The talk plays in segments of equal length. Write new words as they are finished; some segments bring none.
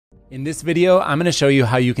In this video, I'm going to show you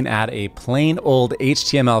how you can add a plain old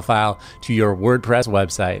HTML file to your WordPress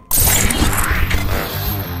website.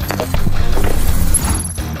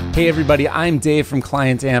 Hey everybody, I'm Dave from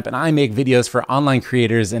Client Amp and I make videos for online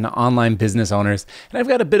creators and online business owners. And I've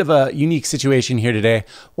got a bit of a unique situation here today.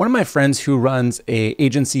 One of my friends who runs an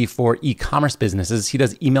agency for e-commerce businesses, he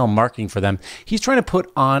does email marketing for them. He's trying to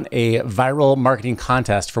put on a viral marketing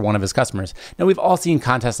contest for one of his customers. Now we've all seen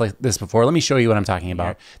contests like this before. Let me show you what I'm talking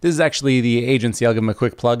about. This is actually the agency. I'll give them a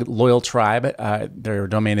quick plug, Loyal Tribe. Their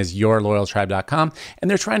domain is yourloyaltribe.com.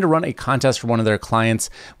 And they're trying to run a contest for one of their clients,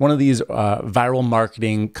 one of these viral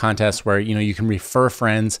marketing contests where you can refer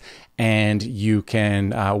friends and you can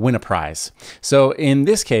win a prize. So in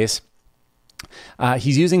this case,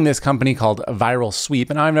 he's using this company called Viral Sweep,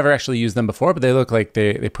 and I've never actually used them before, but they look like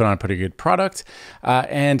they put on a pretty good product.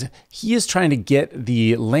 And he is trying to get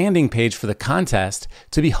the landing page for the contest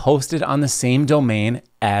to be hosted on the same domain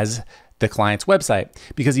as the client's website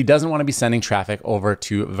because he doesn't want to be sending traffic over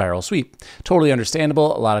to Viral Sweep. Totally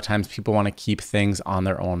understandable. A lot of times people want to keep things on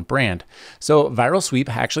their own brand. So Viral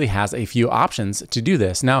Sweep actually has a few options to do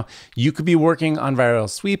this. Now, you could be working on Viral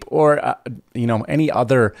Sweep or any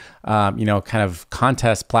other kind of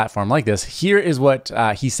contest platform like this. Here is what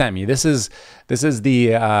he sent me. This is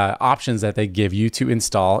the options that they give you to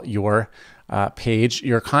install your page,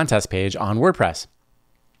 your contest page on WordPress.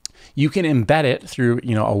 You can embed it through, a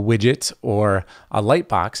widget or a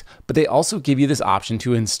lightbox, but they also give you this option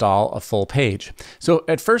to install a full page. So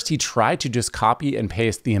at first he tried to just copy and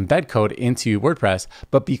paste the embed code into WordPress,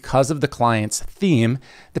 but because of the client's theme,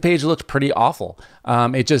 the page looked pretty awful.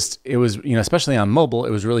 It was, especially on mobile,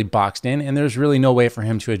 it was really boxed in and there's really no way for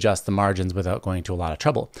him to adjust the margins without going to a lot of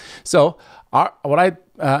trouble. So what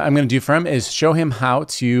I'm going to do for him is show him how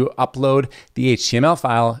to upload the HTML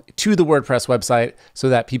file to the WordPress website so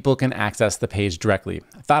that people can access the page directly.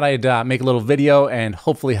 I thought I'd make a little video and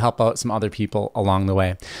hopefully help out some other people along the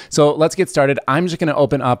way. So let's get started. I'm just going to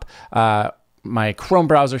open up my Chrome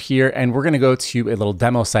browser here, and we're going to go to a little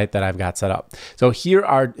demo site that I've got set up. So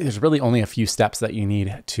there's really only a few steps that you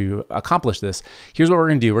need to accomplish this. Here's what we're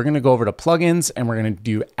going to do. We're going to go over to plugins and we're going to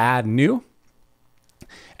do add new.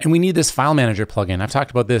 And we need this file manager plugin. I've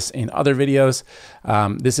talked about this in other videos.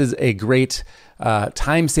 This is a great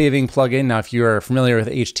time-saving plugin. Now, if you're familiar with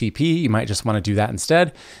HTTP, you might just want to do that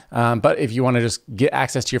instead. But if you want to just get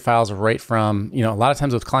access to your files right from, a lot of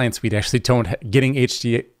times with clients, we actually don't, getting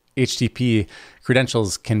HTTP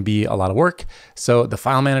credentials can be a lot of work. So the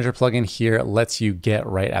file manager plugin here lets you get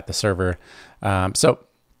right at the server.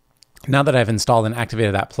 Now that I've installed and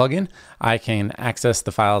activated that plugin, I can access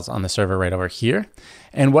the files on the server right over here.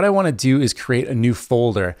 And what I want to do is create a new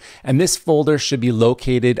folder. And this folder should be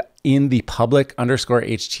located in the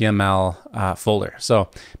public_HTML folder. So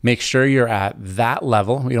make sure you're at that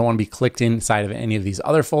level. You don't want to be clicked inside of any of these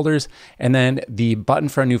other folders. And then the button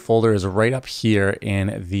for a new folder is right up here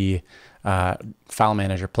in the file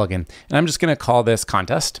manager plugin. And I'm just going to call this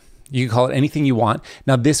contest. You can call it anything you want.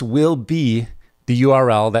 Now this will be the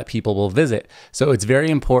URL that people will visit. So it's very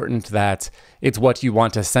important that it's what you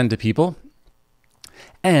want to send to people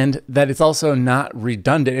and that it's also not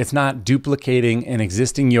redundant. It's not duplicating an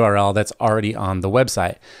existing URL that's already on the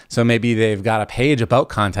website. So maybe they've got a page about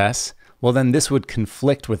contests. Well, then this would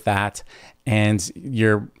conflict with that and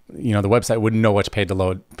the website wouldn't know which page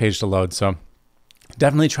to load. So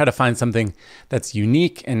definitely try to find something that's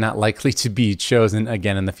unique and not likely to be chosen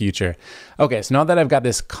again in the future. Okay, so now that I've got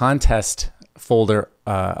this contest folder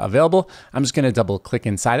available, I'm just going to double click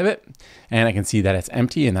inside of it and I can see that it's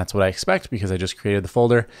empty, and that's what I expect because I just created the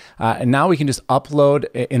folder. And now we can just upload.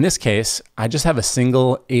 In this case, I just have a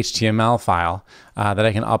single HTML file that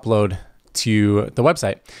I can upload to the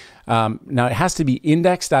website. Now it has to be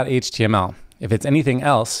index.html. If it's anything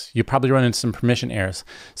else, you probably run into some permission errors.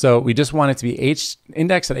 So we just want it to be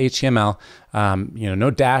index.html,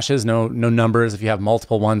 no dashes, no numbers. If you have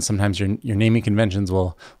multiple ones, sometimes your naming conventions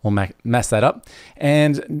will mess that up.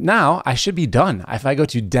 And now I should be done. If I go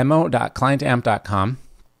to demo.clientamp.com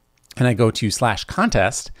and I go to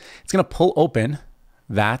 /contest, it's going to pull open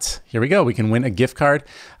that. Here we go. We can win a gift card.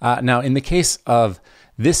 Now, in the case of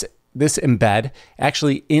this embed,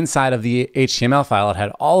 actually inside of the HTML file, it had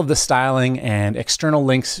all of the styling and external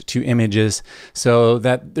links to images so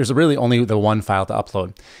that there's really only the one file to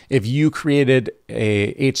upload. If you created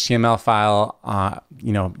a HTML file,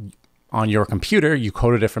 on your computer, you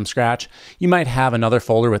coded it from scratch, you might have another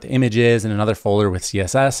folder with images and another folder with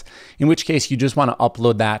CSS, in which case you just want to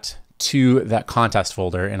upload that to that contest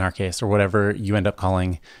folder in our case, or whatever you end up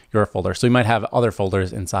calling your folder. So you might have other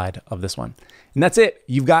folders inside of this one. And that's it.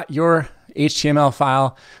 You've got your HTML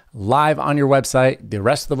file live on your website. The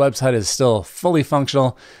rest of the website is still fully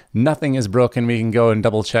functional. Nothing is broken. We can go and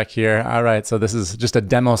double check here. All right, so this is just a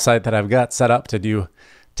demo site that I've got set up to do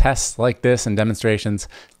tests like this and demonstrations.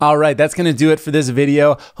 All right, that's gonna do it for this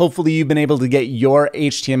video. Hopefully you've been able to get your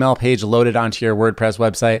HTML page loaded onto your WordPress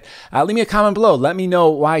website. Leave me a comment below. Let me know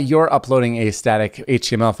why you're uploading a static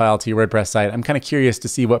HTML file to your WordPress site. I'm kind of curious to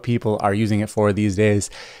see what people are using it for these days.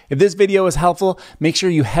 If this video was helpful, make sure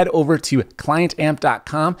you head over to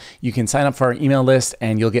clientamp.com. You can sign up for our email list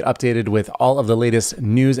and you'll get updated with all of the latest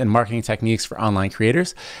news and marketing techniques for online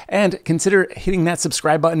creators. And consider hitting that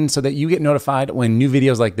subscribe button so that you get notified when new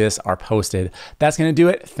videos like this are posted. That's going to do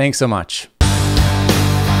it. Thanks so much.